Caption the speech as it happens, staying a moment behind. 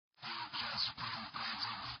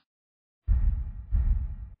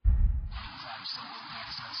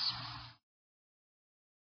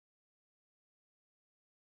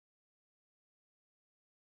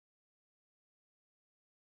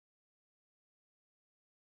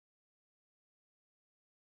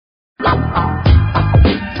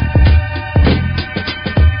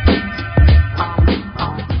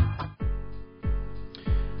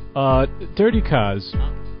Dirty Cos.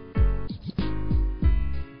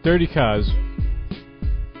 Dirty Cos.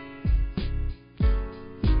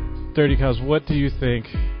 Dirty Cos, what do you think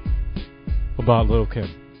about Lil Kim?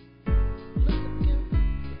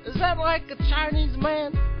 Is that like a Chinese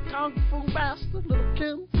man? Kung Fu master, Lil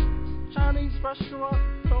Kim? Chinese restaurant?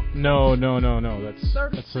 No.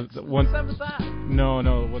 That's one.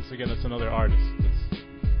 No. Once again, that's another artist.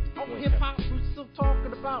 Hip hop. We're still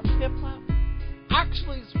talking about hip hop.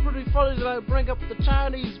 Actually, it's pretty funny that I bring up the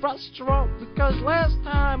Chinese restaurant because last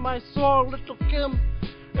time I saw Little Kim,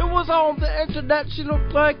 it was on the internet. She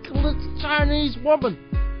looked like a little Chinese woman.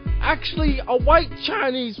 Actually, a white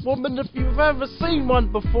Chinese woman, if you've ever seen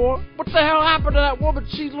one before. What the hell happened to that woman?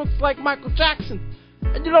 She looks like Michael Jackson.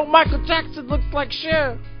 And you know, Michael Jackson looks like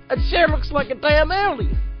Cher. And Cher looks like a damn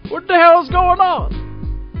alien. What the hell is going on?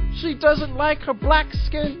 She doesn't like her black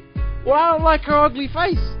skin. Well, I don't like her ugly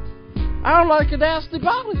face. I don't like her nasty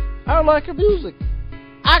body. I don't like her music.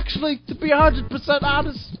 Actually, to be 100%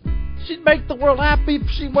 honest, she'd make the world happy if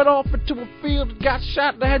she went off into a field and got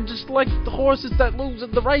shot in the head just like the horses that lose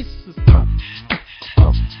in the races.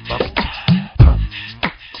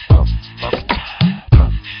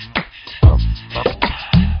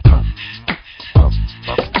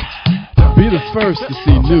 Be the first to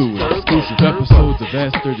see new and exclusive episodes of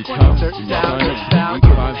Ask Dirty Cos when you sign up for the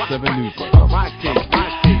 857 newsletter.